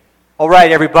All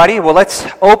right, everybody. Well, let's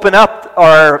open up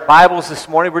our Bibles this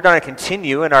morning. We're going to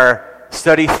continue in our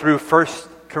study through 1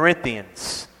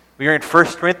 Corinthians. We are in 1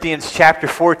 Corinthians chapter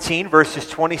 14, verses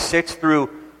 26 through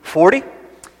 40.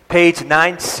 Page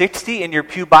 960 in your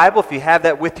pew Bible, if you have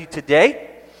that with you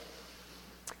today.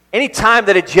 Anytime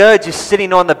that a judge is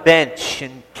sitting on the bench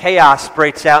and chaos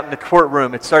breaks out in the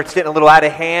courtroom, it starts getting a little out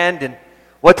of hand, and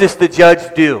what does the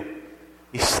judge do?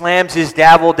 He slams his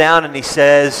gavel down and he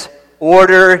says,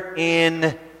 "Order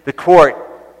in the court."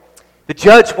 The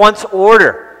judge wants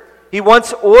order. He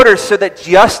wants order so that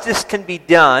justice can be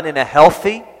done in a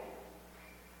healthy,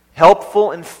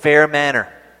 helpful, and fair manner.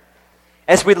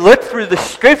 As we look through the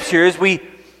scriptures, we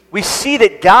see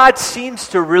that God seems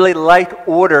to really like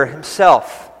order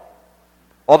himself.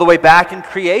 All the way back in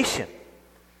creation,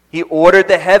 he ordered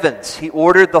the heavens. He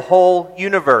ordered the whole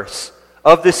universe.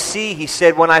 Of the sea, he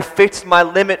said, when I fixed my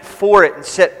limit for it and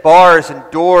set bars and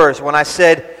doors, when I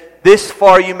said, this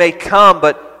far you may come,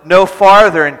 but no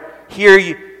farther, and here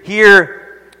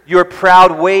your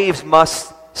proud waves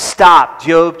must stop.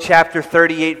 Job chapter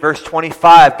 38, verse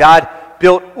 25. God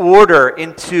built order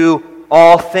into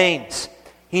all things.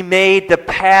 He made the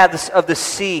paths of the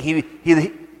sea.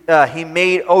 He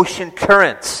made ocean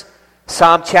currents.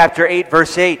 Psalm chapter 8,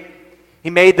 verse 8.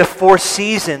 He made the four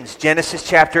seasons. Genesis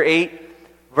chapter 8,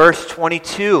 verse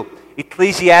 22.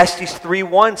 Ecclesiastes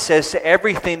 3:1 says, to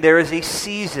everything there is a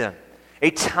season, a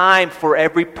time for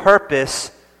every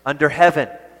purpose under heaven.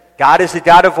 God is the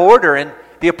God of order, and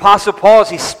the Apostle Paul, as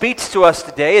he speaks to us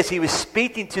today, as he was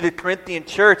speaking to the Corinthian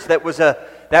church that was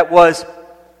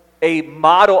a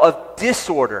model of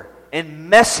disorder and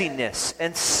messiness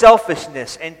and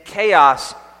selfishness and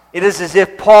chaos, it is as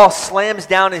if Paul slams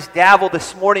down his gavel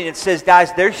this morning and says,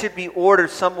 guys, there should be order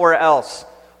somewhere else.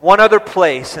 One other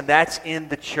place, and that's in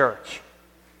the church.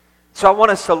 So I want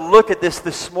us to look at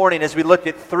this morning as we look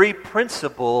at three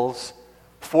principles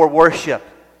for worship.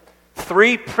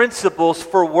 Three principles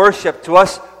for worship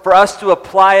for us to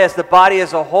apply as the body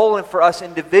as a whole and for us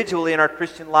individually in our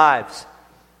Christian lives.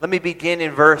 Let me begin in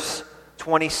verse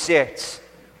 26.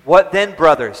 What then,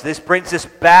 brothers? This brings us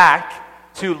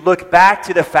back to look back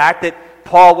to the fact that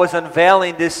Paul was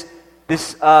unveiling this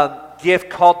gift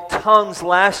called tongues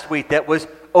last week that was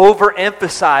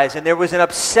overemphasized, and there was an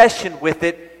obsession with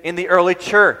it in the early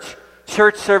church.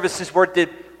 Church services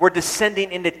were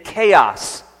descending into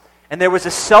chaos, and there was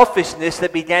a selfishness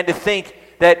that began to think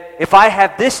that if I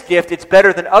have this gift, it's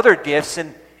better than other gifts,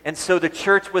 and so the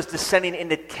church was descending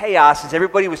into chaos as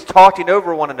everybody was talking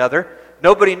over one another.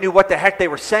 Nobody knew what the heck they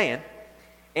were saying,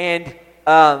 and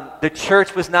the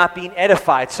church was not being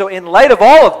edified. So in light of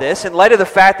all of this, in light of the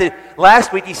fact that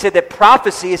last week he said that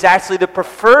prophecy is actually the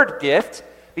preferred gift,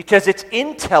 because it's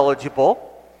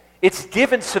intelligible, it's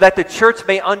given so that the church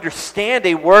may understand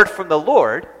a word from the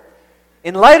Lord.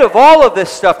 In light of all of this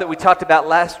stuff that we talked about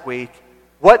last week,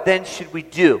 what then should we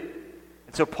do?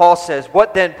 And so Paul says,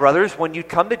 what then, brothers, when you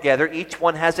come together, each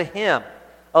one has a hymn,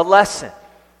 a lesson,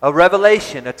 a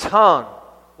revelation, a tongue,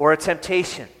 or a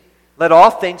temptation. Let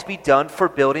all things be done for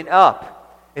building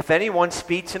up. If anyone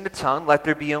speaks in the tongue, let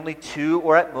there be only two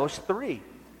or at most three,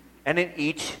 and in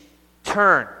each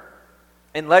turn.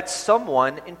 And let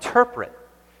someone interpret.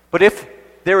 But if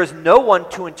there is no one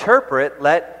to interpret,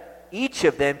 let each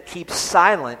of them keep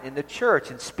silent in the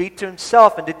church and speak to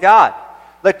himself and to God.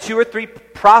 Let two or three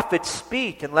prophets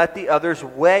speak, and let the others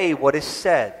weigh what is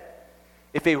said.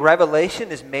 If a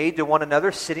revelation is made to one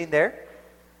another sitting there,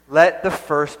 let the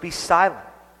first be silent.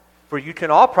 For you can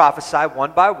all prophesy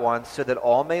one by one, so that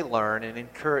all may learn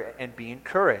and be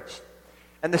encouraged.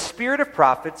 And the spirit of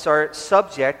prophets are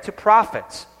subject to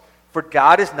prophets. For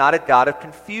God is not a God of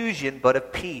confusion, but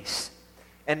of peace.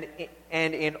 And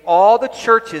in all the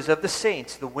churches of the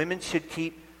saints, the women should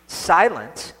keep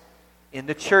silent in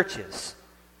the churches.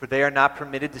 For they are not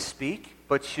permitted to speak,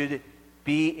 but should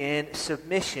be in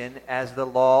submission, as the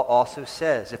law also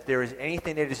says. If there is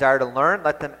anything they desire to learn,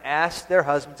 let them ask their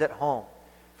husbands at home.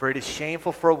 For it is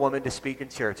shameful for a woman to speak in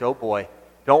church. Oh boy,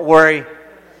 don't worry.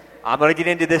 I'm going to get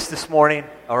into this morning,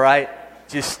 all right?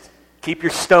 Just keep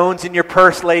your stones in your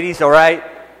purse, ladies, all right?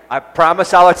 I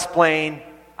promise I'll explain.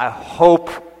 I hope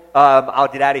I'll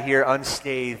get out of here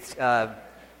unscathed. I'm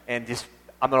going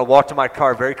to walk to my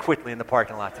car very quickly in the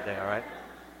parking lot today, all right?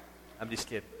 I'm just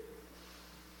kidding.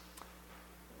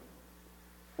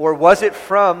 Or was it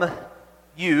from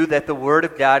you that the word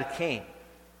of God came?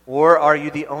 Or are you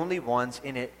the only ones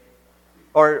in it?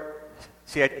 Or,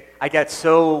 see, I got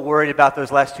so worried about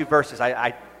those last two verses,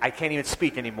 I can't even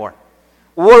speak anymore.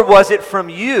 Or was it from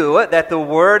you that the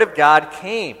word of God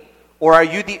came? Or are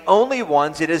you the only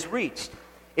ones it has reached?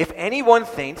 If anyone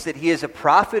thinks that he is a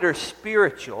prophet or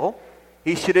spiritual,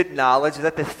 he should acknowledge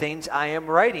that the things I am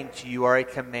writing to you are a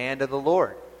command of the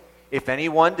Lord. If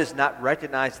anyone does not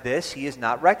recognize this, he is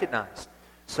not recognized.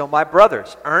 So my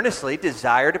brothers, earnestly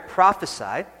desire to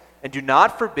prophesy, and do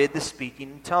not forbid the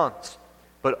speaking in tongues.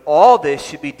 But all this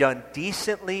should be done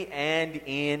decently and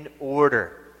in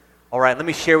order. All right, let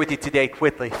me share with you today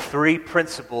quickly 3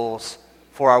 principles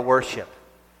for our worship.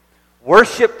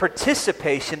 Worship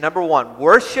participation, number 1,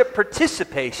 worship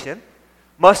participation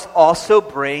must also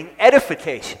bring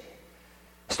edification.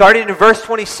 Starting in verse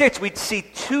 26, we'd see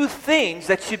 2 things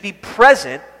that should be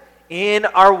present in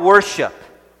our worship.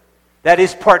 That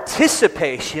is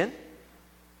participation.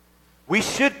 We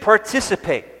should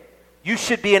participate. You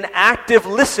should be an active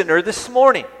listener this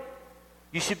morning.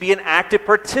 You should be an active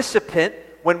participant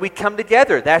when we come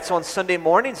together. That's on Sunday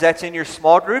mornings. That's in your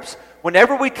small groups.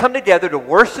 Whenever we come together to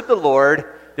worship the Lord,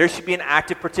 there should be an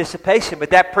active participation.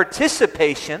 But that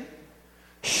participation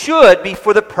should be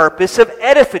for the purpose of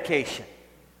edification.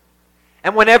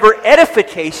 And whenever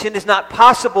edification is not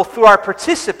possible through our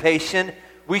participation,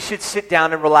 we should sit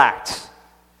down and relax.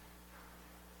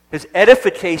 Because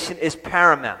edification is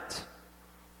paramount.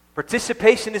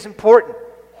 Participation is important.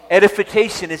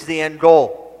 Edification is the end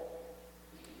goal.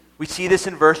 We see this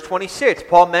in verse 26.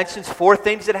 Paul mentions 4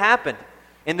 things that happened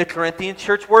in the Corinthian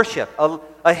church worship.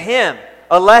 A hymn,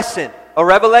 a lesson, a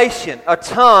revelation, a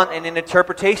tongue, and an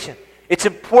interpretation. It's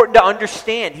important to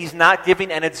understand he's not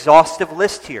giving an exhaustive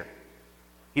list here.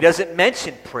 He doesn't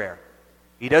mention prayer.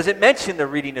 He doesn't mention the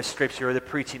reading of Scripture or the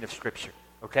preaching of Scripture.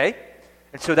 Okay?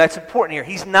 And so that's important here.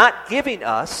 He's not giving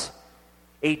us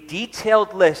a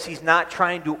detailed list. He's not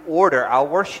trying to order our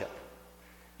worship.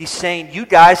 He's saying, you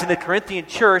guys in the Corinthian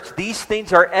church, these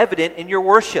things are evident in your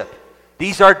worship.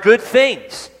 These are good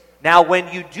things. Now,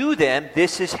 when you do them,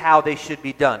 this is how they should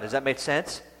be done. Does that make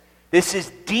sense? This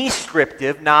is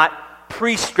descriptive, not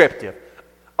prescriptive.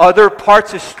 Other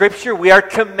parts of Scripture, we are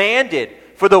commanded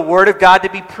for the Word of God to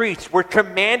be preached. We're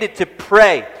commanded to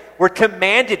pray. We're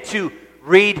commanded to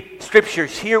read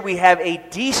Scriptures. Here we have a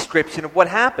description of what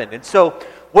happened. And so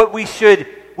what we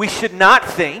should not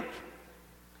think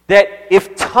that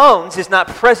if tongues is not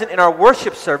present in our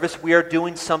worship service, we are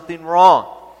doing something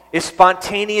wrong. If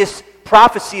spontaneous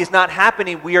prophecy is not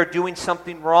happening, we are doing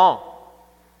something wrong.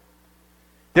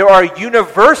 There are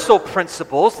universal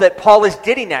principles that Paul is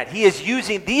getting at. He is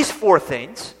using these 4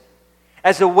 things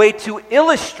as a way to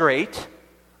illustrate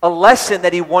a lesson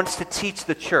that he wants to teach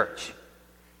the church.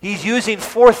 He's using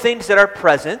 4 things that are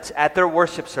present at their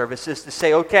worship services to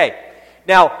say, okay,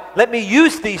 now let me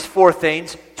use these 4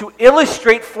 things to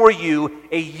illustrate for you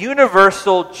a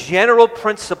universal general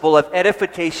principle of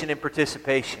edification and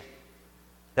participation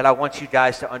that I want you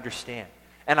guys to understand.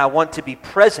 And I want to be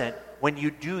present when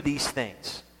you do these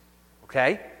things.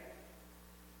 Okay?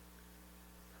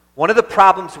 One of the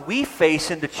problems we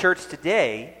face in the church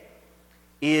today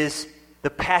is the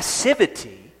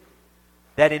passivity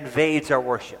that invades our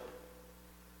worship.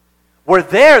 Where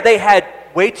they had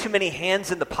way too many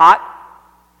hands in the pot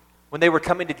when they were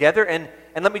coming together. And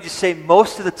let me just say,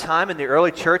 most of the time in the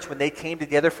early church when they came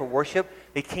together for worship,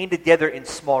 they came together in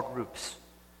small groups,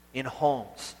 in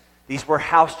homes. These were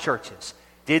house churches.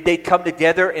 Did they come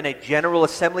together in a general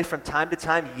assembly from time to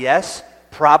time? Yes,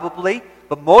 probably.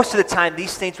 But most of the time,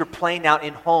 these things were playing out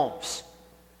in homes.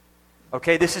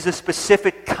 Okay, this is a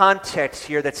specific context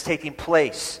here that's taking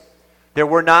place. There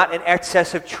were not an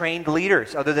excess of trained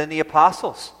leaders other than the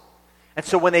apostles. And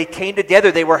so when they came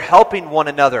together, they were helping one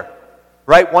another.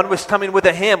 Right? One was coming with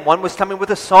a hymn, one was coming with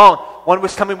a song, one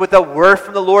was coming with a word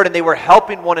from the Lord, and they were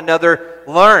helping one another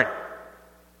learn.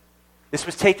 This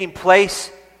was taking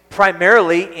place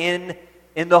primarily in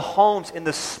the homes, in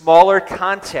the smaller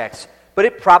context. But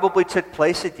it probably took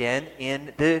place again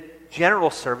in the general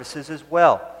services as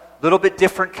well. A little bit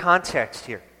different context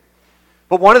here.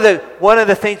 But one of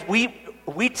the things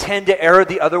we tend to err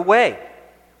the other way.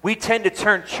 We tend to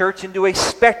turn church into a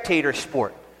spectator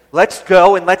sport. Let's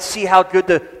go and let's see how good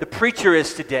the preacher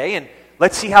is today, and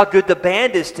let's see how good the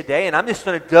band is today, and I'm just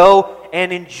going to go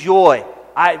and enjoy.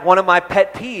 One of my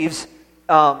pet peeves,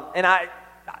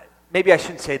 maybe I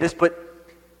shouldn't say this, but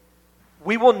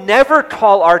we will never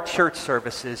call our church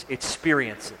services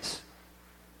experiences.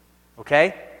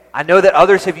 Okay? I know that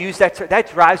others have used that term.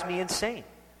 That drives me insane.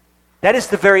 That is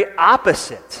the very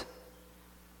opposite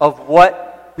of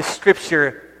what the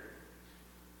Scripture,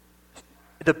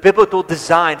 the biblical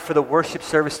design for the worship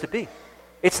service to be.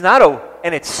 It's not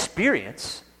an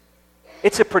experience.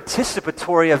 It's a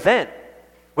participatory event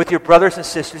with your brothers and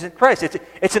sisters in Christ.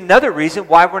 It's another reason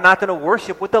why we're not going to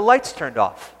worship with the lights turned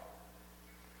off.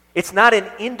 It's not an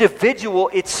individual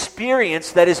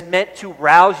experience that is meant to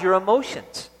rouse your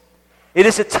emotions. It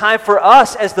is a time for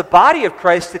us as the body of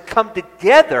Christ to come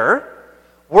together,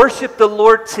 worship the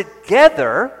Lord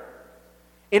together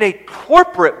in a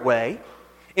corporate way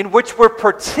in which we're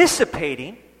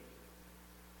participating,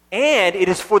 and it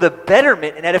is for the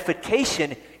betterment and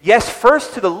edification, yes,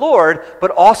 first to the Lord,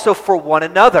 but also for one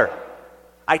another.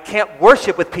 I can't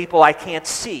worship with people I can't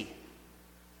see.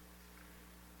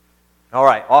 All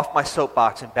right, off my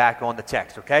soapbox and back on the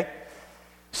text, okay?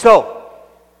 So,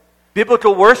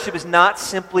 biblical worship is not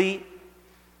simply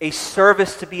a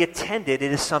service to be attended.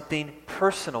 It is something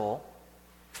personal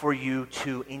for you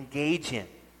to engage in.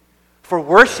 For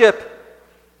worship,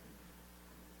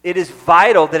 it is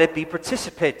vital that it be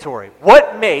participatory.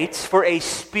 What makes for a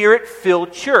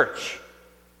Spirit-filled church?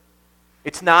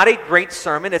 It's not a great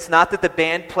sermon. It's not that the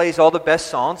band plays all the best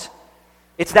songs.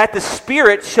 It's that the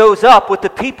Spirit shows up with the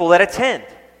people that attend.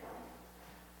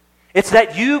 It's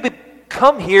that you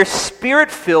come here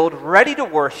Spirit-filled, ready to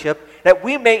worship, that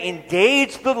we may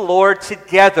engage the Lord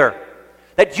together.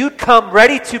 That you come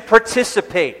ready to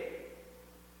participate.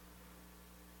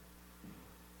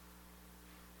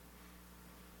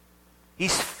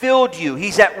 He's filled you.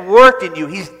 He's at work in you.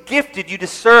 He's gifted you to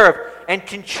serve and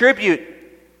contribute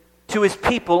to His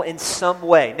people in some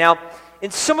way. Now, in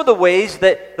some of the ways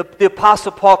that the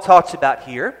Apostle Paul talks about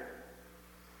here,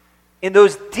 in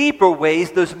those deeper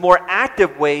ways, those more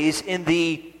active ways in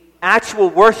the actual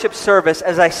worship service,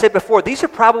 as I said before, these are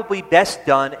probably best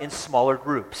done in smaller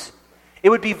groups. It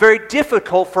would be very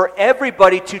difficult for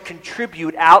everybody to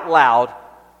contribute out loud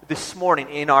this morning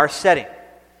in our setting.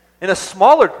 In a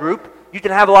smaller group, you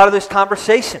can have a lot of those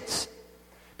conversations.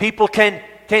 People can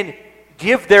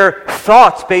give their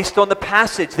thoughts based on the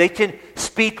passage. They can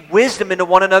speak wisdom into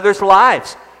one another's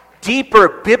lives. Deeper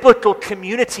biblical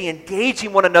community,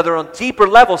 engaging one another on deeper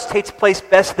levels, takes place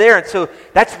best there. And so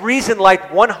that's reason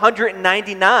like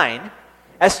 199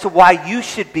 as to why you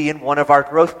should be in one of our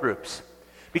growth groups.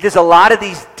 Because a lot of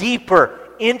these deeper,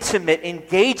 intimate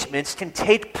engagements can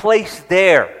take place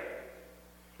there.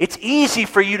 It's easy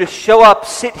for you to show up,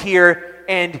 sit here,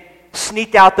 and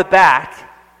sneak out the back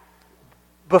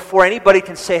before anybody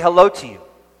can say hello to you.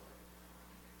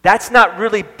 That's not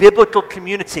really biblical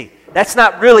community. That's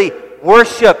not really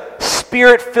worship,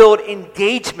 Spirit-filled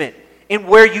engagement in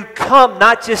where you come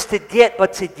not just to get,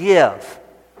 but to give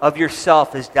of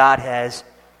yourself as God has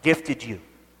gifted you.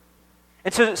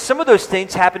 And so some of those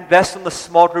things happen best on the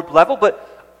small group level,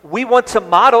 but we want to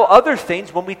model other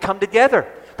things when we come together.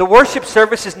 The worship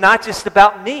service is not just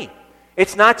about me.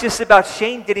 It's not just about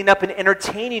Shane getting up and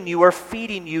entertaining you or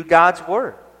feeding you God's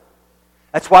Word.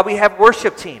 That's why we have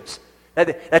worship teams.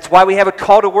 That's why we have a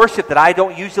call to worship that I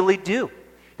don't usually do.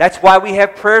 That's why we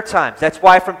have prayer times. That's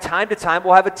why from time to time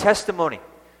we'll have a testimony.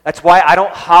 That's why I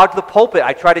don't hog the pulpit.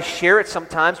 I try to share it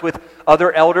sometimes with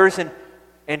other elders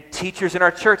and teachers in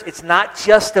our church. It's not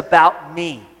just about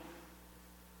me.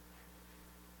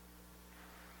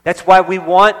 That's why we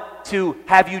want to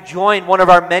have you join one of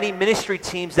our many ministry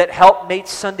teams that help make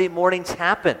Sunday mornings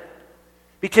happen.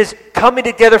 Because coming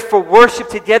together for worship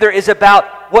together is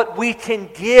about what we can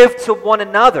give to one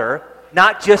another,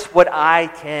 not just what I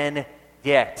can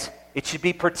get. It should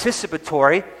be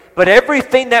participatory, but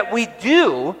everything that we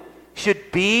do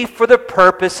should be for the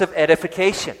purpose of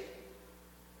edification.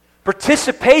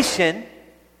 Participation,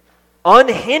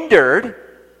 unhindered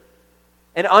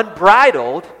and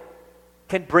unbridled,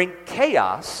 can bring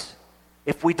chaos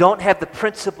if we don't have the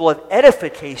principle of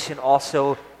edification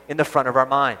also in the front of our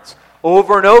minds.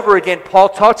 Over and over again, Paul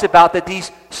talks about that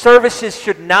these services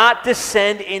should not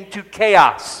descend into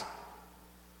chaos.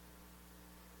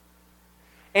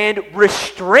 And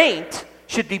restraint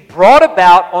should be brought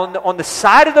about on the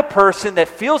side of the person that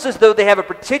feels as though they have a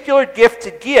particular gift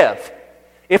to give,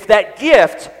 if that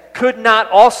gift could not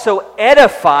also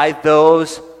edify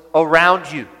those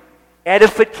around you.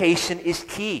 Edification is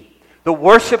key. The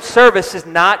worship service is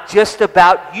not just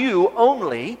about you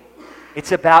only.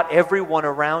 It's about everyone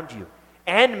around you.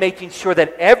 And making sure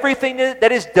that everything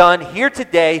that is done here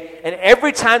today and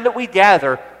every time that we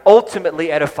gather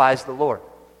ultimately edifies the Lord.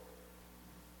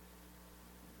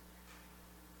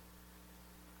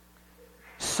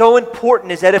 So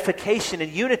important is edification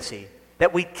and unity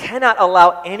that we cannot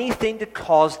allow anything to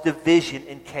cause division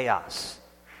and chaos.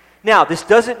 Now, this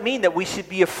doesn't mean that we should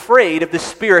be afraid of the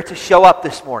Spirit to show up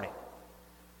this morning.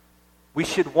 We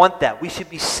should want that. We should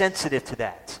be sensitive to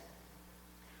that.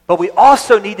 But we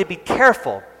also need to be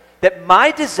careful that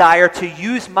my desire to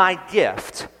use my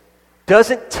gift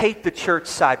doesn't take the church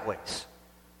sideways,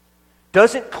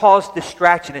 doesn't cause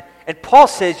distraction. And Paul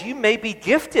says you may be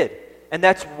gifted, and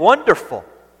that's wonderful.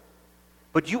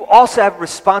 But you also have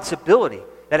responsibility.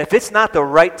 that if it's not the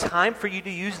right time for you to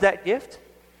use that gift,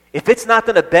 if it's not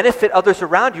going to benefit others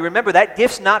around you, remember that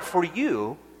gift's not for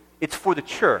you, it's for the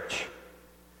church.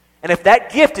 And if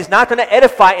that gift is not going to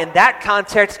edify in that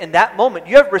context, in that moment,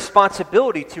 you have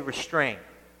responsibility to restrain.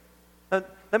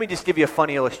 Let me just give you a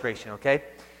funny illustration, okay?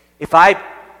 If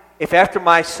after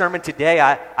my sermon today,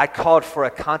 I called for a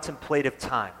contemplative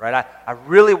time, right? I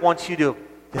really want you to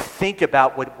think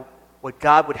about what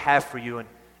God would have for you. And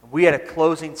we had a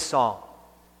closing song,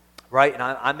 right? And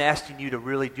I'm asking you to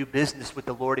really do business with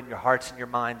the Lord in your hearts and your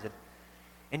minds.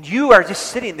 And you are just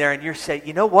sitting there and you're saying,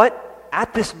 you know what?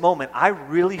 At this moment, I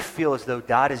really feel as though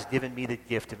God has given me the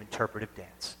gift of interpretive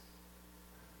dance.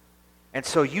 And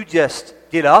so you just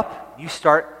get up, you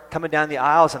start coming down the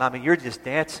aisles, and you're just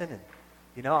dancing,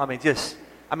 and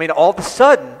all of a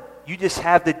sudden, you just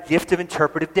have the gift of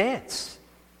interpretive dance.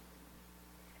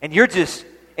 And you're just,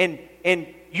 and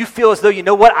you feel as though, you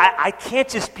know what, I can't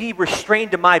just be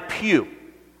restrained to my pew.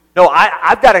 No,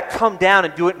 I've got to come down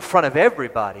and do it in front of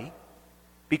everybody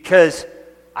because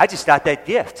I just got that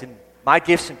gift, and my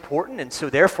gift's important, and so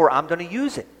therefore I'm going to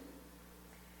use it.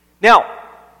 Now,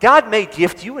 God may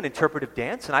gift you an interpretive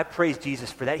dance, and I praise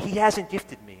Jesus for that. He hasn't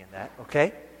gifted me in that,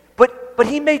 okay? But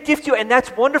He may gift you, and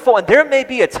that's wonderful. And there may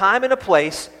be a time and a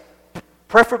place,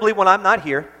 preferably when I'm not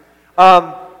here,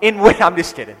 in which, I'm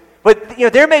just kidding. But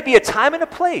there may be a time and a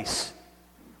place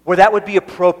where that would be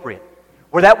appropriate,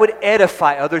 where that would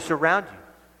edify others around you,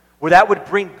 where that would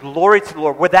bring glory to the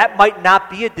Lord, where that might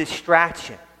not be a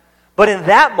distraction. But in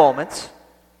that moment,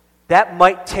 that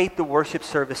might take the worship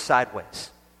service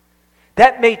sideways.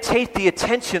 That may take the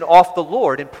attention off the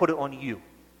Lord and put it on you. You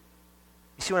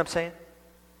see what I'm saying?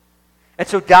 And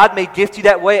so God may gift you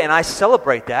that way, and I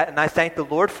celebrate that, and I thank the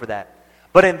Lord for that.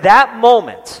 But in that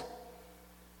moment,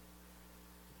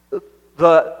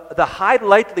 the high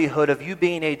likelihood of you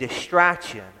being a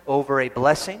distraction over a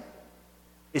blessing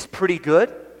is pretty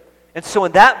good. And so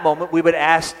in that moment, we would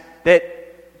ask that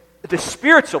the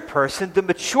spiritual person, the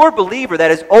mature believer that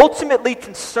is ultimately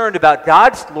concerned about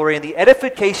God's glory and the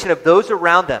edification of those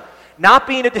around them, not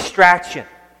being a distraction,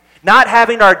 not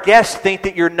having our guests think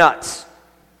that you're nuts,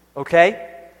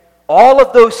 okay? All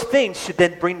of those things should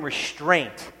then bring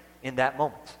restraint in that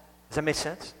moment. Does that make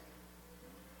sense?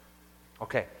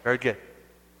 Okay, very good.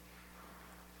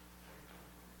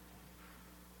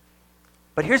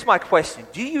 But here's my question.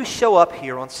 Do you show up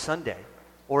here on Sunday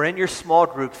or in your small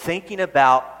group thinking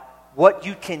about what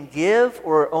you can give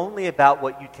or only about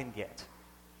what you can get?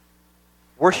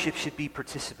 Worship should be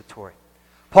participatory.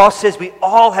 Paul says we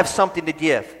all have something to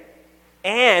give.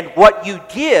 And what you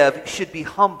give should be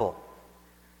humble.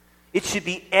 It should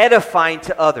be edifying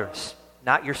to others,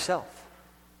 not yourself.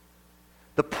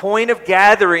 The point of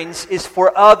gatherings is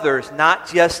for others, not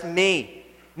just me.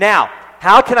 Now,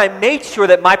 how can I make sure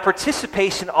that my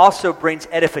participation also brings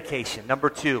edification? Number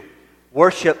 2,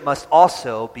 worship must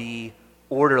also be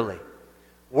orderly.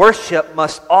 Worship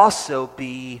must also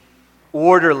be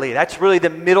orderly. That's really the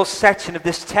middle section of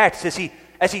this text as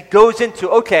he goes into,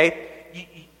 okay,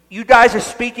 you guys are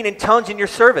speaking in tongues in your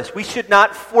service. We should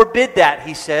not forbid that,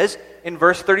 he says in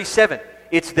verse 37.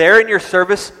 It's there in your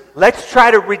service. Let's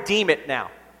try to redeem it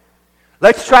now.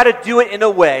 Let's try to do it in a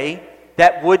way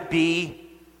that would be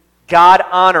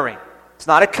God-honoring. It's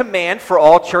not a command for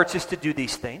all churches to do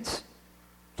these things.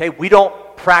 Okay, we don't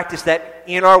practice that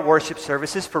in our worship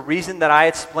services for reason that I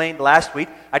explained last week.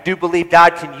 I do believe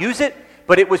God can use it,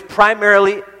 but it was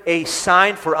primarily a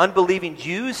sign for unbelieving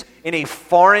Jews in a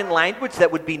foreign language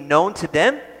that would be known to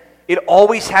them. It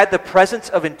always had the presence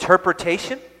of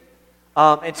interpretation.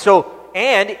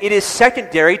 And it is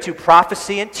secondary to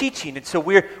prophecy and teaching. And so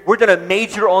we're going to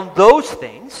major on those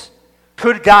things.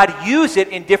 Could God use it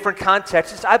in different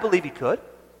contexts? I believe He could.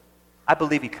 I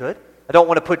believe He could. I don't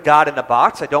want to put God in a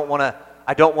box. I don't want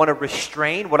to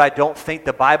restrain what I don't think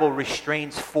the Bible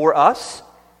restrains for us.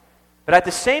 But at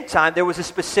the same time, there was a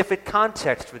specific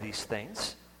context for these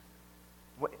things.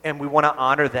 And we want to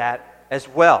honor that as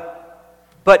well.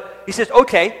 But he says,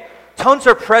 okay, tongues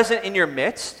are present in your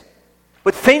midst,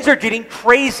 but things are getting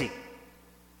crazy.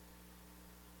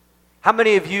 How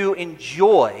many of you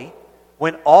enjoy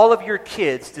when all of your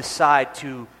kids decide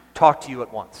to talk to you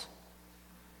at once?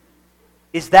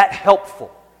 Is that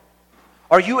helpful?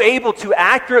 Are you able to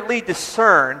accurately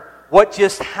discern what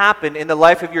just happened in the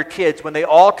life of your kids when they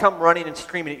all come running and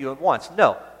screaming at you at once?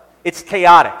 No. It's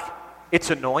chaotic. It's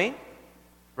annoying,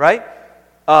 right?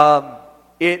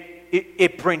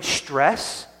 It brings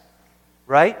stress,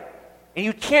 right? And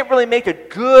you can't really make a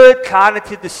good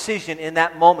cognitive decision in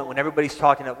that moment when everybody's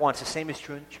talking at once. The same is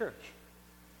true in church.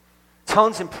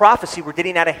 Tongues and prophecy were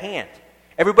getting out of hand.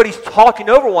 Everybody's talking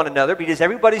over one another because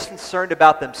everybody's concerned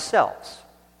about themselves.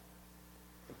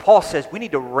 And Paul says we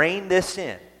need to rein this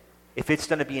in if it's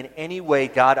going to be in any way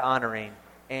God-honoring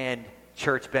and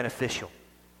church beneficial.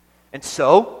 And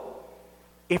so,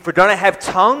 if we're going to have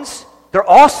tongues, there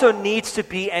also needs to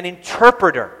be an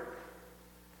interpreter.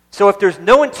 So if there's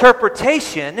no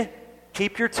interpretation,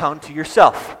 keep your tongue to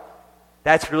yourself.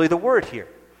 That's really the word here,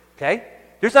 okay?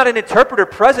 There's not an interpreter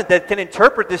present that can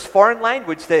interpret this foreign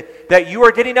language that you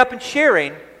are getting up and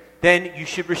sharing, then you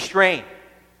should restrain,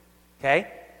 okay?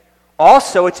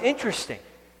 Also, it's interesting.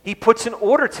 He puts an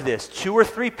order to this, 2 or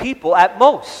 3 people at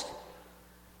most.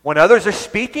 When others are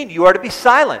speaking, you are to be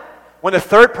silent. When the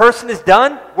third person is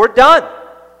done, we're done.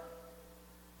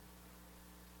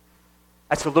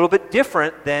 That's a little bit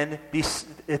different than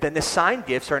the sign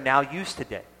gifts are now used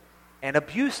today and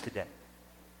abused today.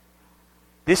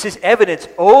 This is evidence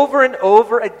over and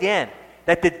over again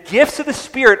that the gifts of the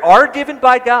Spirit are given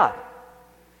by God.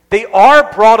 They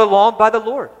are brought along by the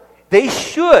Lord. They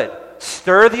should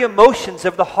stir the emotions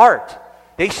of the heart.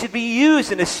 They should be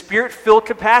used in a Spirit-filled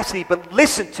capacity. But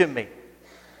listen to me.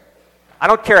 I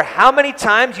don't care how many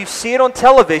times you see it on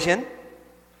television,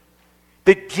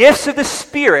 the gifts of the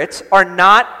Spirit are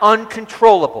not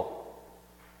uncontrollable.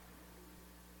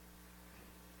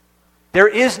 There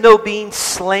is no being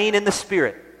slain in the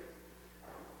Spirit.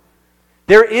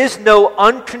 There is no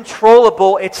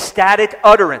uncontrollable ecstatic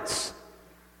utterance.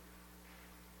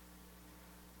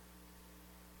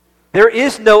 There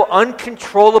is no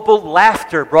uncontrollable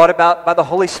laughter brought about by the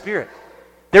Holy Spirit.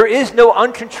 There is no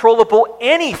uncontrollable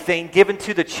anything given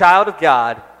to the child of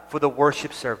God for the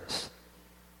worship service.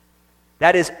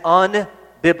 That is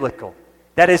unbiblical.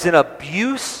 That is an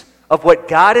abuse of what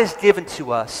God has given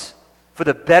to us for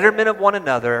the betterment of one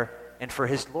another and for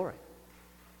His glory.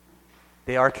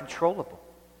 They are controllable.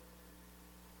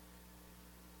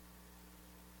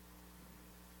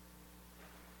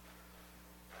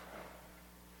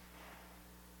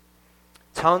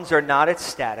 Tongues are not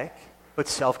ecstatic, but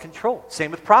self-controlled.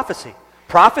 Same with prophecy.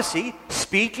 Prophecy,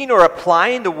 speaking or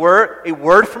applying a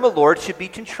word from the Lord, should be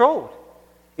controlled.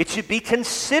 It should be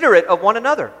considerate of one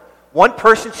another. One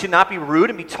person should not be rude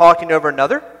and be talking over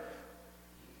another.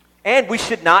 And we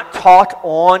should not talk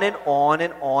on and on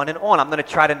and on and on. I'm going to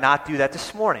try to not do that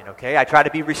this morning, okay? I try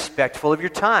to be respectful of your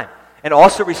time and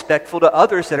also respectful to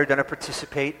others that are going to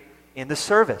participate in the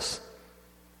service.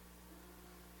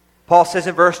 Paul says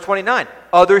in verse 29,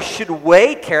 others should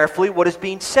weigh carefully what is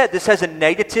being said. This has a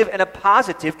negative and a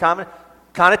positive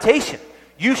connotation.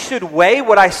 You should weigh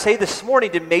what I say this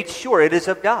morning to make sure it is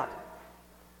of God.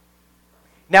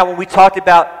 Now, when we talked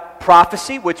about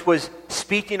prophecy, which was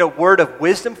speaking a word of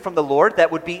wisdom from the Lord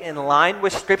that would be in line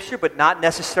with Scripture, but not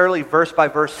necessarily verse by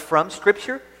verse from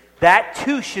Scripture, that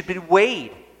too should be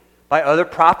weighed by other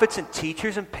prophets and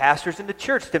teachers and pastors in the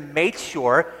church to make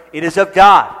sure it is of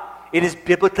God. It is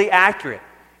biblically accurate.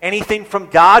 Anything from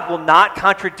God will not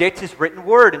contradict His written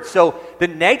word. And so the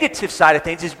negative side of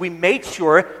things is we make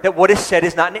sure that what is said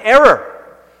is not an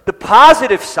error. The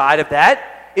positive side of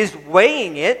that is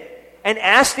weighing it and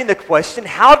asking the question,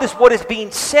 how does what is being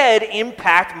said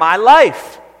impact my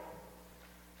life?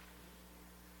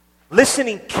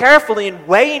 Listening carefully and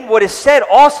weighing what is said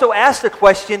also asks the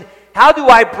question, how do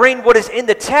I bring what is in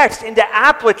the text into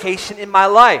application in my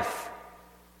life?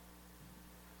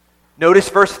 Notice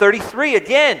verse 33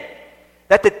 again,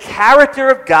 that the character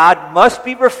of God must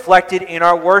be reflected in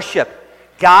our worship.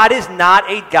 God is not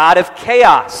a God of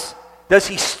chaos. Does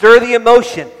He stir the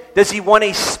emotion? Does He want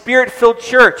a Spirit-filled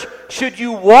church? Should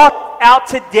you walk out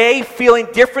today feeling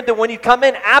different than when you come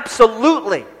in?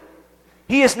 Absolutely.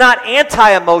 He is not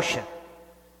anti-emotion.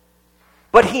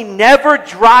 But He never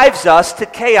drives us to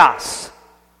chaos.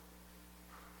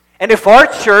 And if our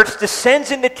church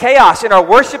descends into chaos in our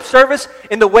worship service,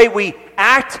 in the way we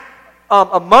act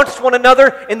amongst one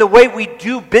another, in the way we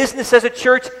do business as a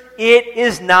church, it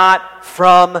is not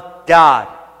from God.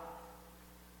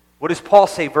 What does Paul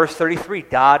say? Verse 33,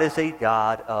 God is a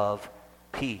God of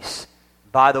peace.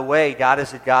 By the way, God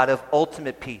is a God of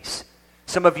ultimate peace.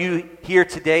 Some of you here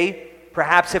today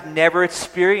perhaps have never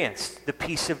experienced the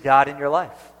peace of God in your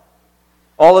life.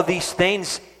 All of these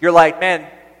things, you're like, man,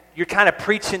 you're kind of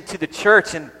preaching to the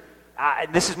church, and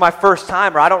this is my first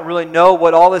time, or I don't really know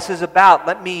what all this is about.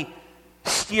 Let me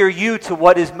steer you to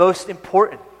what is most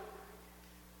important.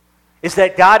 Is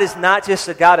that God is not just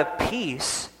a God of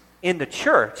peace in the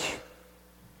church.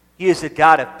 He is a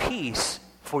God of peace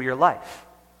for your life.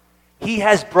 He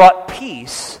has brought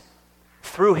peace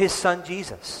through His Son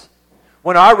Jesus.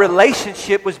 When our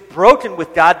relationship was broken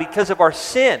with God because of our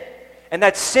sin, and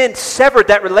that sin severed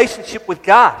that relationship with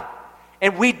God,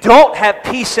 and we don't have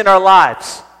peace in our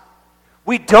lives,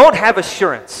 we don't have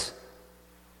assurance,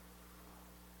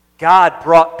 God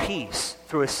brought peace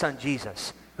through His Son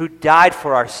Jesus, who died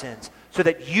for our sins, so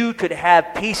that you could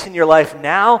have peace in your life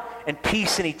now and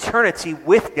peace in eternity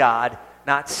with God,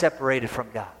 not separated from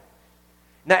God.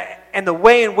 Now, and the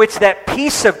way in which that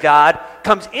peace of God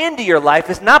comes into your life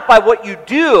is not by what you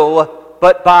do,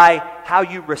 but by how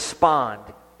you respond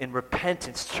in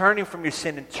repentance, turning from your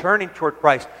sin and turning toward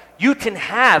Christ. You can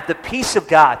have the peace of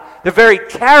God, the very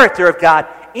character of God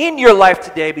in your life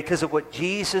today because of what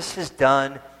Jesus has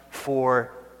done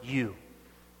for you.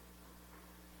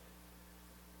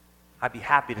 I'd be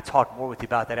happy to talk more with you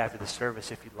about that after the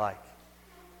service if you'd like.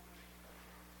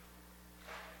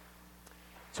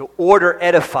 So order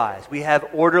edifies. We have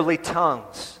orderly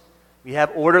tongues. We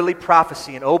have orderly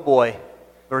prophecy. And oh boy,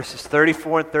 verses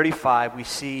 34 and 35, we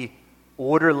see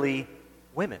orderly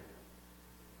women.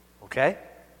 Okay?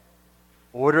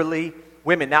 Orderly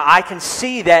women. Now I can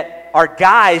see that our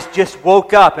guys just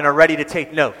woke up and are ready to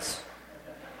take notes.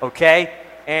 Okay?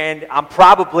 And I'm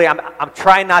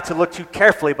trying not to look too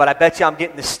carefully, but I bet you I'm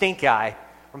getting the stink eye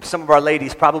from some of our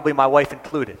ladies, probably my wife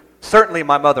included. Certainly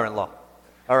my mother-in-law.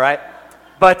 All right?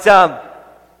 But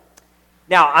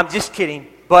now, I'm just kidding,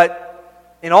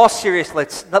 but in all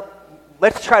seriousness,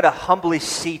 let's try to humbly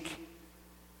seek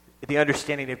the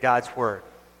understanding of God's Word.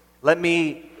 Let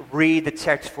me read the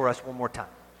text for us one more time.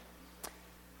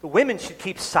 The women should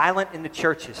keep silent in the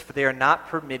churches, for they are not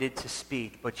permitted to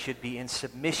speak, but should be in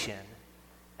submission,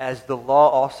 as the law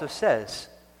also says.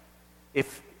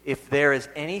 If there is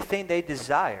anything they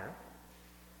desire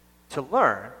to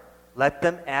learn, let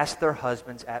them ask their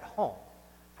husbands at home.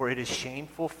 For it is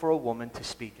shameful for a woman to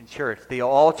speak in church. The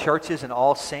all churches and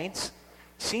all saints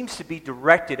seems to be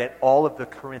directed at all of the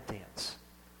Corinthians,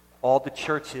 all the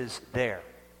churches there.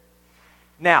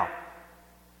 Now,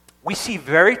 we see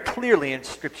very clearly in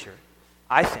Scripture,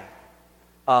 I think,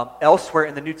 elsewhere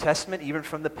in the New Testament, even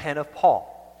from the pen of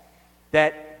Paul,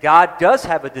 that God does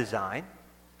have a design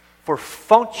for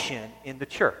function in the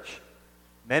church.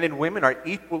 Men and women are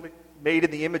equally made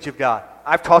in the image of God.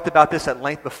 I've talked about this at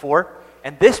length before.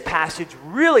 And this passage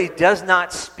really does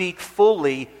not speak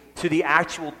fully to the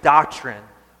actual doctrine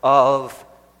of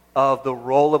the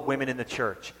role of women in the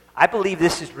church. I believe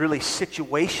this is really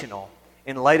situational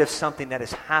in light of something that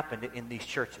has happened in these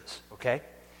churches, okay?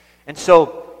 And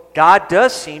so God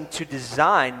does seem to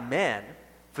design men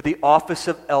for the office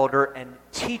of elder and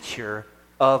teacher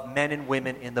of men and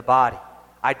women in the body.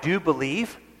 I do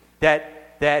believe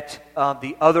that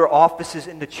the other offices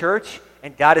in the church,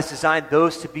 and God has designed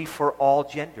those to be for all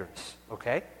genders,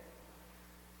 okay?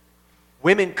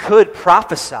 Women could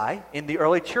prophesy in the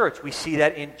early church. We see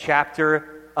that in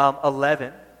chapter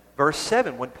 11, verse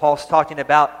 7, when Paul's talking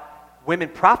about women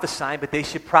prophesying, but they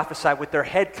should prophesy with their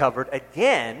head covered.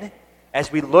 Again,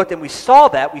 as we looked and we saw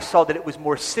that it was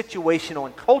more situational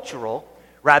and cultural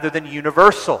rather than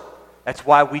universal. That's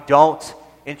why we don't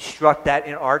instruct that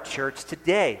in our church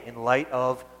today in light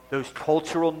of those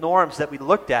cultural norms that we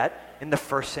looked at in the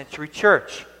first century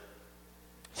church.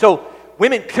 So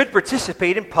women could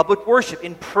participate in public worship,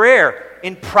 in prayer,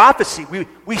 in prophecy.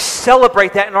 We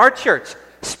celebrate that in our church.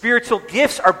 Spiritual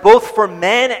gifts are both for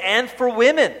men and for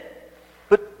women.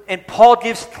 And Paul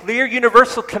gives clear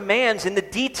universal commands in the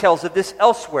details of this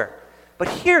elsewhere. But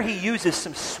here he uses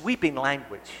some sweeping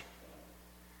language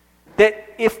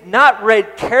that, if not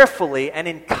read carefully and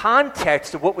in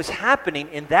context of what was happening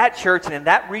in that church and in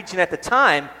that region at the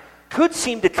time, could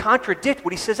seem to contradict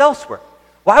what he says elsewhere.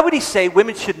 Why would he say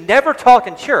women should never talk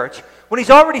in church when he's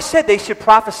already said they should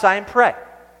prophesy and pray?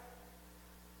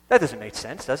 That doesn't make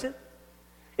sense, does it?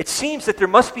 It seems that there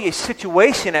must be a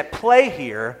situation at play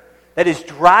here that is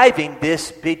driving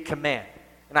this big command.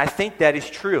 And I think that is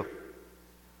true.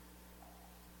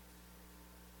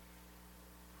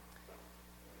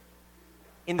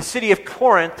 In the city of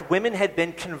Corinth, women had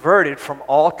been converted from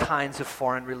all kinds of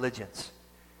foreign religions.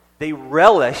 They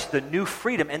relished the new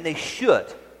freedom, and they should,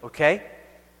 okay?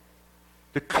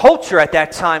 The culture at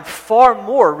that time far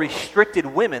more restricted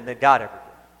women than God ever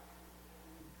did.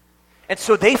 And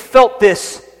so they felt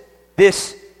this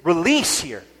release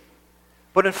here.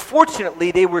 But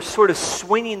unfortunately, they were sort of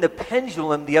swinging the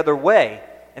pendulum the other way.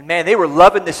 And man, they were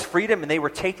loving this freedom, and they were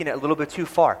taking it a little bit too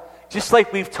far. Just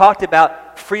like we've talked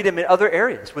about freedom in other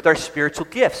areas with our spiritual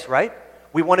gifts, right?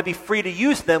 We want to be free to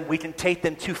use them. We can take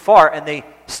them too far, and they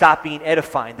stop being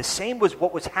edifying. The same was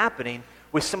what was happening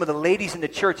with some of the ladies in the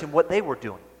church and what they were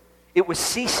doing. It was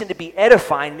ceasing to be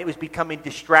edifying, and it was becoming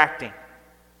distracting.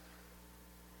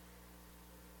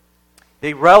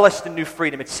 They relished the new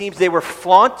freedom. It seems they were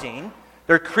flaunting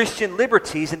their Christian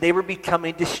liberties, and they were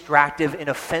becoming distractive and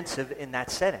offensive in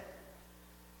that setting.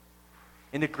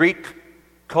 In the Greek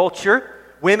culture,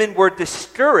 women were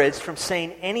discouraged from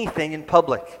saying anything in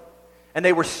public. And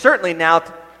they were certainly now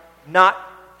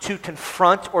not to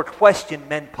confront or question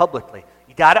men publicly.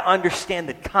 You got to understand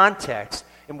the context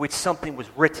in which something was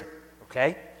written,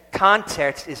 okay?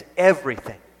 Context is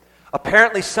everything.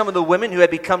 Apparently, some of the women who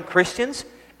had become Christians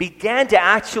began to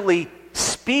actually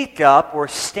speak up or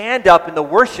stand up in the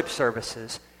worship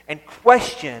services and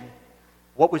question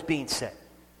what was being said.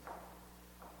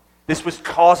 This was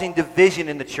causing division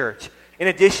in the church. In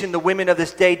addition, the women of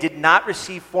this day did not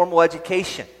receive formal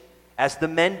education, as the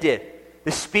men did.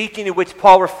 The speaking to which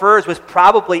Paul refers was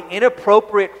probably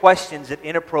inappropriate questions at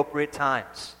inappropriate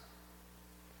times.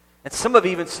 And some have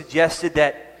even suggested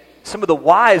that some of the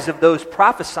wives of those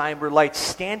prophesying were like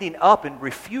standing up and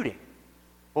refuting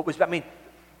what was,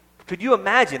 could you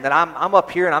imagine that I'm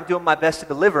up here and I'm doing my best to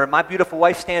deliver, and my beautiful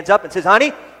wife stands up and says, honey,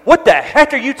 what the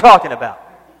heck are you talking about?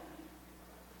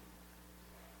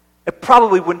 It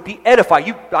probably wouldn't be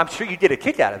edifying. I'm sure you get a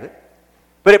kick out of it.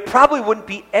 But it probably wouldn't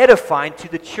be edifying to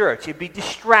the church. It'd be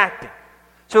distracting.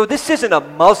 So this isn't a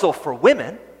muzzle for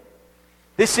women.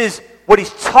 This is, what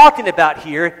he's talking about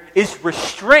here is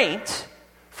restraint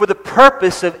for the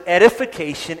purpose of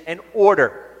edification and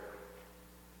order.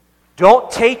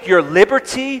 Don't take your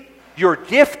liberty, your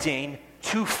gifting,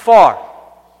 too far.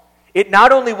 It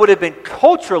not only would have been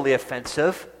culturally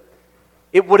offensive,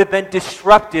 it would have been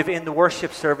disruptive in the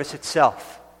worship service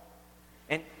itself.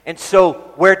 And so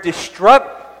where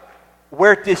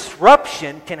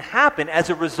disruption can happen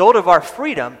as a result of our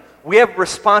freedom, we have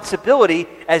responsibility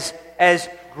as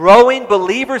growing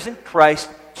believers in Christ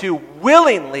to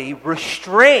willingly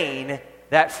restrain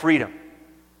that freedom.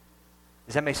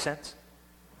 Does that make sense?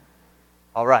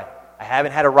 All right. I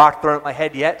haven't had a rock thrown at my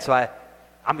head yet, so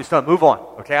I'm just going to move on.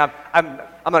 Okay, I'm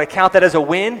going to count that as a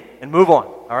win and move on.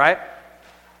 All right.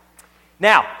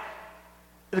 Now,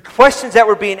 the questions that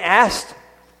were being asked,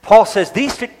 Paul says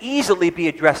these could easily be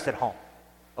addressed at home.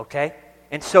 Okay,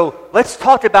 and so let's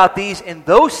talk about these in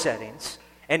those settings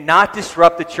and not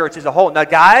disrupt the church as a whole. Now,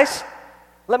 guys,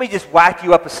 let me just whack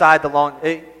you up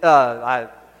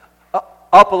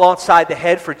alongside the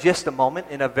head for just a moment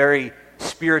in a very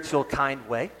spiritual kind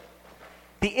way.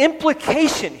 The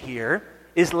implication here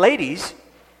is, ladies,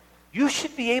 you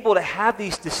should be able to have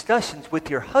these discussions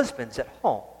with your husbands at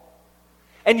home.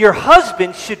 And your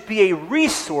husband should be a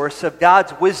resource of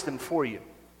God's wisdom for you.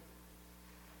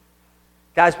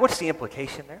 Guys, what's the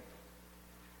implication there?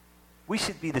 We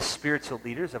should be the spiritual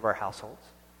leaders of our households.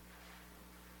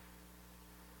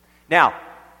 Now,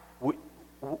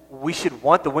 we should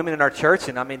want the women in our church,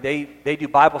 and they do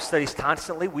Bible studies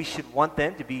constantly. We should want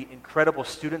them to be incredible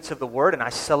students of the Word, and I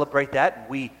celebrate that,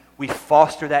 and we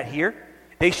foster that here.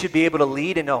 They should be able to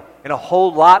lead in a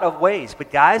whole lot of ways.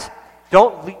 But guys,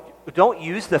 don't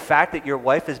use the fact that your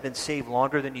wife has been saved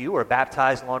longer than you, or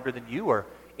baptized longer than you, or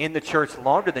in the church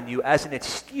longer than you as an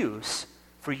excuse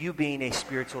for you being a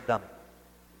spiritual dummy.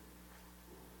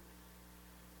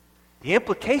 The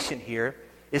implication here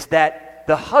is that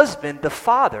the husband, the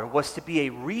father, was to be a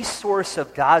resource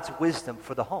of God's wisdom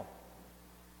for the home.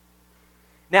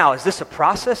 Now, is this a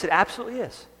process? It absolutely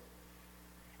is.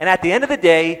 And at the end of the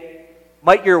day,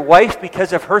 might your wife,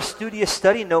 because of her studious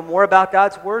study, know more about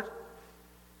God's Word?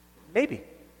 Maybe.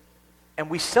 And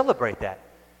we celebrate that.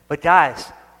 But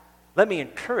guys, let me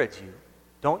encourage you,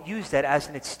 don't use that as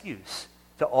an excuse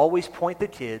to always point the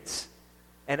kids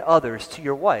and others to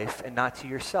your wife and not to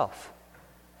yourself.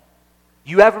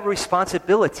 You have a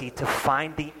responsibility to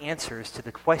find the answers to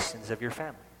the questions of your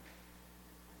family.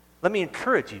 Let me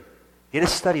encourage you, get a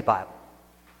study Bible.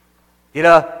 Get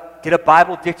a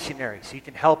Bible dictionary so you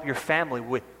can help your family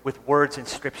with words in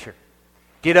Scripture.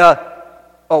 Get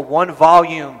a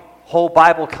one-volume whole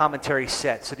Bible commentary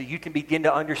set so that you can begin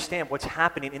to understand what's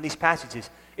happening in these passages.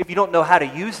 If you don't know how to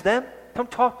use them, come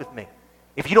talk with me.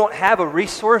 If you don't have a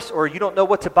resource or you don't know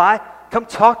what to buy, come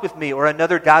talk with me or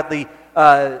another godly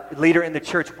leader in the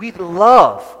church. We'd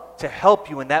love to help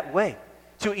you in that way,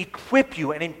 to equip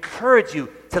you and encourage you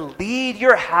to lead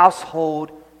your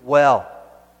household well.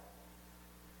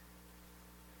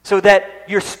 So that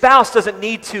your spouse doesn't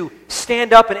need to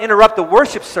stand up and interrupt the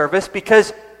worship service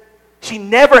because she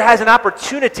never has an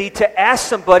opportunity to ask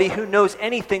somebody who knows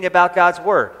anything about God's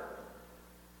Word.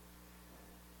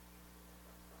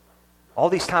 All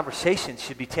these conversations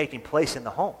should be taking place in the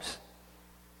homes.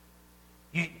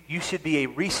 You should be a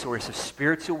resource of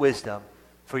spiritual wisdom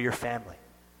for your family.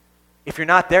 If you're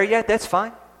not there yet, that's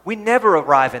fine. We never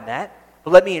arrive in that.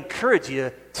 But let me encourage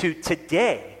you to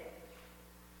today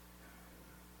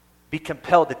be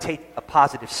compelled to take a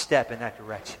positive step in that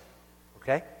direction.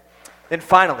 Okay? Then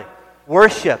finally,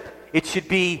 worship. It should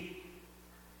be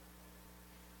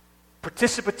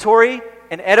participatory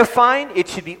and edifying. It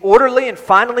should be orderly. And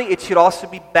finally, it should also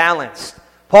be balanced.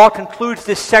 Paul concludes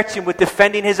this section with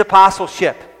defending his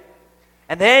apostleship.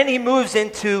 And then he moves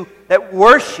into that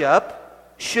worship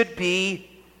should be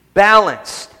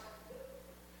balanced.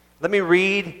 Let me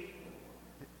read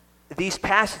these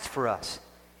passages for us.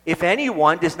 If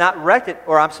anyone does not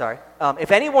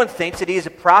if anyone thinks that he is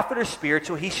a prophet or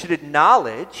spiritual, he should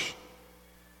acknowledge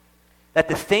that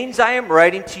the things I am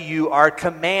writing to you are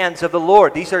commands of the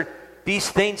Lord. These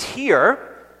things here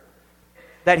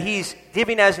that he's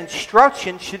giving as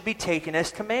instruction should be taken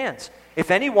as commands. If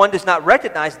anyone does not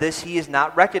recognize this, he is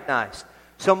not recognized.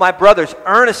 So my brothers,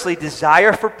 earnestly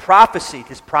desire for prophecy,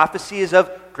 because prophecy is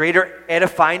of greater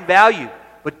edifying value.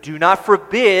 But do not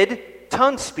forbid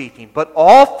tongue speaking. But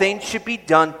all things should be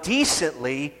done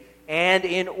decently and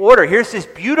in order. Here's this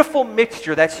beautiful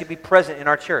mixture that should be present in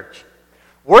our church.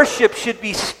 Worship should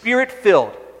be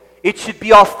spirit-filled. It should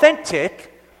be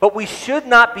authentic, but we should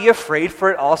not be afraid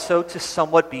for it also to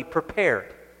somewhat be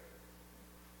prepared.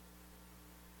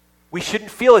 We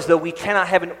shouldn't feel as though we cannot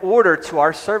have an order to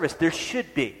our service. There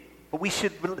should be. But we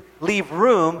should leave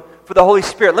room for the Holy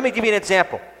Spirit. Let me give you an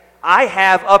example. I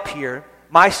have up here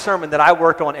my sermon that I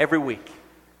work on every week.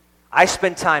 I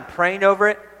spend time praying over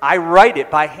it. I write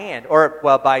it by hand,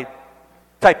 by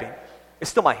typing. It's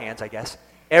still my hands, I guess,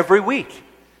 every week.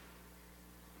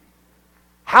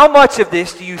 How much of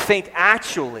this do you think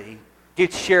actually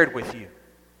gets shared with you?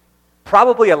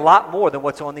 Probably a lot more than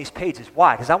what's on these pages.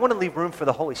 Why? Because I want to leave room for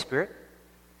the Holy Spirit.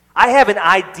 I have an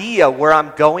idea where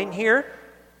I'm going here,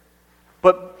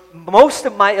 but most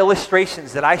of my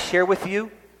illustrations that I share with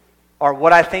you are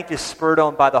what I think is spurred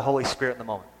on by the Holy Spirit in the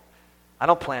moment. I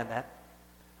don't plan that.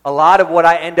 A lot of what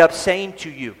I end up saying to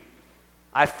you,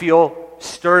 I feel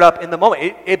stirred up in the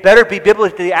moment. It better be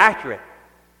biblically accurate.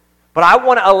 But I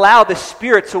want to allow the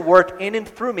Spirit to work in and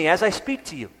through me as I speak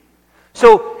to you.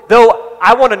 So, though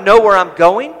I want to know where I'm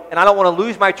going, and I don't want to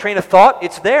lose my train of thought,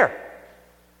 it's there.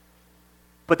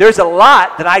 But there's a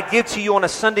lot that I give to you on a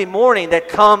Sunday morning that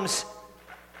comes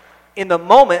in the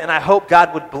moment, and I hope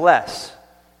God would bless.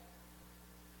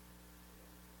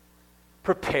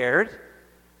 Prepared,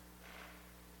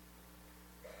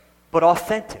 but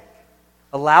authentic.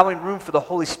 Allowing room for the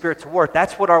Holy Spirit to work.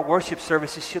 That's what our worship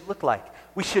services should look like.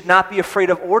 We should not be afraid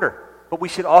of order, but we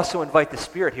should also invite the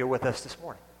Spirit here with us this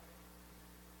morning.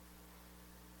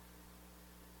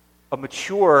 A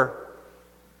mature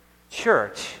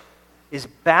church is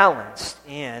balanced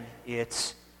in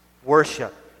its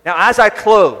worship. Now, as I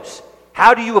close,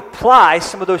 how do you apply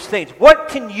some of those things? What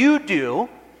can you do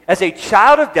as a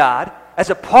child of God, as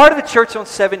a part of the church on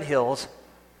Seven Hills,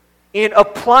 in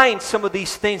applying some of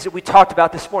these things that we talked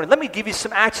about this morning? Let me give you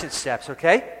some action steps,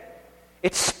 okay?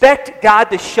 Expect God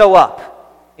to show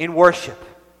up in worship.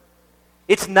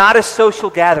 It's not a social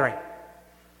gathering.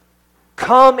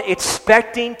 Come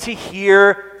expecting to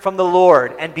hear from the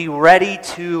Lord and be ready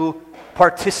to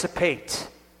participate.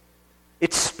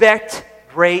 Expect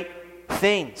great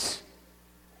things.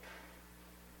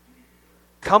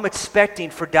 Come expecting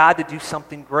for God to do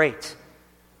something great.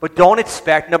 But don't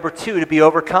expect, number 2, to be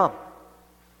overcome.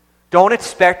 Don't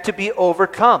expect to be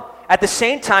overcome. At the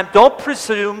same time, don't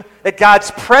presume that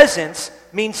God's presence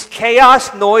means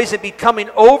chaos, noise, and becoming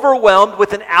overwhelmed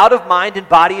with an out-of-mind and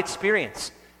body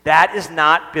experience. That is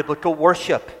not biblical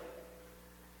worship.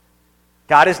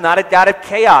 God is not a God of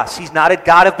chaos. He's not a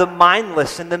God of the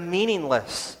mindless and the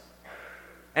meaningless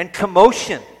and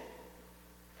commotion.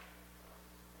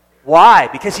 Why?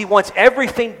 Because he wants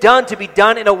everything done to be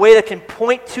done in a way that can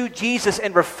point to Jesus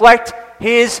and reflect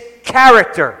his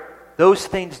character. Those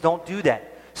things don't do that.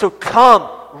 So come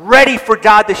ready for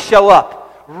God to show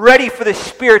up, ready for the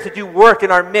Spirit to do work in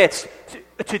our midst,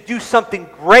 to do something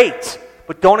great,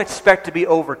 but don't expect to be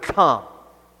overcome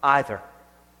either.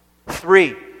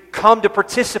 3, come to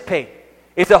participate.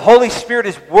 If the Holy Spirit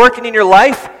is working in your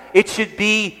life, it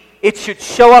should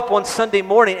show up on Sunday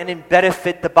morning and then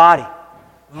benefit the body.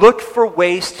 Look for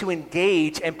ways to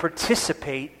engage and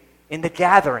participate in the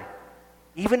gathering,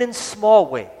 even in small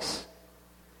ways.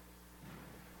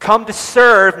 Come to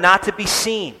serve, not to be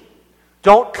seen.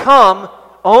 Don't come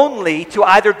only to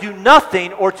either do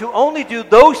nothing or to only do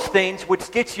those things which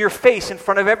gets your face in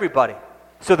front of everybody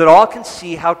so that all can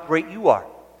see how great you are.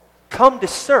 Come to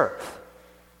serve,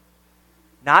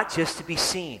 not just to be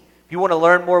seen. If you want to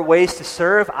learn more ways to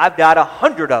serve, I've got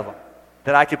 100 of them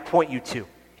that I could point you to.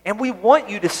 And we want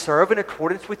you to serve in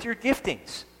accordance with your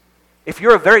giftings. If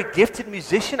you're a very gifted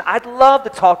musician, I'd love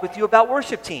to talk with you about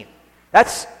worship team.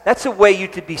 That's a way you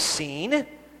to be seen,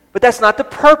 but that's not the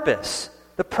purpose.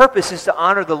 The purpose is to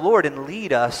honor the Lord and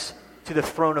lead us to the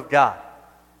throne of God.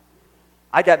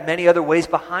 I got many other ways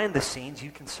behind the scenes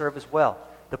you can serve as well.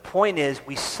 The point is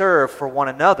we serve for one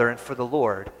another and for the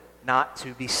Lord, not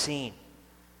to be seen.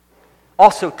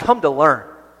 Also, come to learn.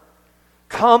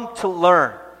 Come to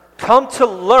learn. Come to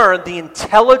learn the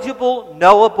intelligible,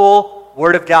 knowable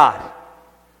Word of God.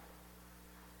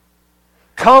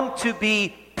 Come to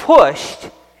be pushed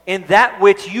in that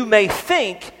which you may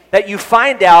think that you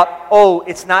find out, oh,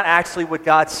 it's not actually what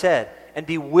God said. And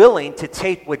be willing to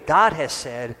take what God has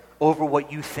said over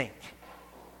what you think.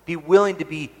 Be willing to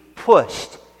be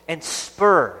pushed and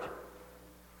spurred.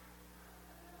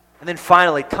 And then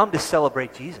finally, come to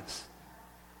celebrate Jesus.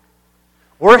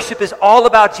 Worship is all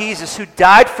about Jesus who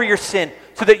died for your sin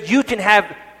so that you can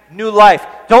have new life.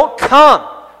 Don't come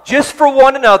just for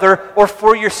one another or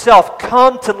for yourself.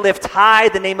 Come to lift high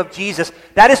the name of Jesus.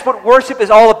 That is what worship is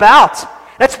all about.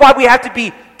 That's why we have to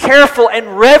be careful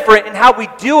and reverent in how we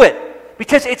do it.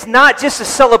 Because it's not just a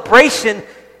celebration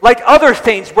like other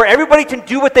things where everybody can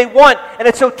do what they want and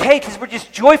it's okay because we're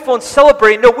just joyful and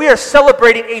celebrating. No, we are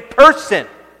celebrating a person.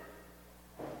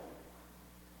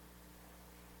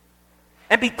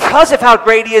 And because of how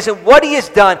great He is and what He has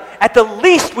done, at the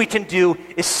least we can do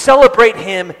is celebrate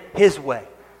Him His way.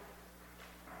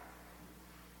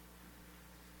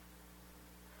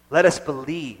 Let us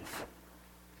believe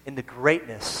in the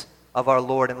greatness of our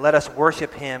Lord and let us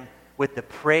worship Him with the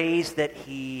praise that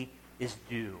He is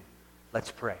due. Let's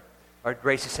pray. Our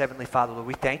gracious Heavenly Father, Lord,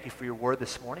 we thank You for Your word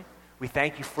this morning. We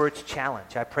thank You for its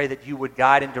challenge. I pray that You would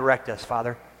guide and direct us,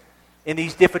 Father. In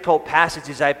these difficult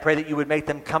passages, I pray that You would make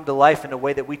them come to life in a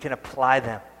way that we can apply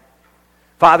them.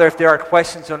 Father, if there are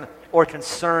questions or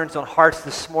concerns on hearts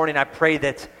this morning, I pray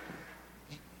that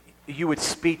You would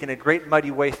speak in a great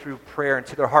mighty way through prayer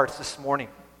into their hearts this morning.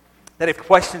 That if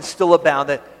questions still abound,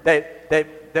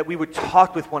 that we would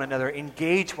talk with one another,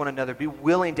 engage one another, be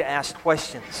willing to ask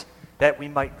questions, that we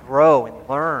might grow and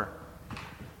learn.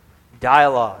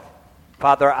 Dialogue.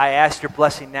 Father, I ask Your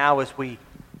blessing now as we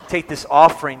take this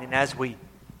offering and as we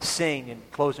sing and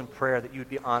close in prayer, that You would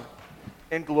be honored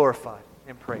and glorified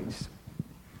and praised.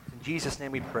 In Jesus'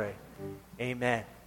 name we pray. Amen.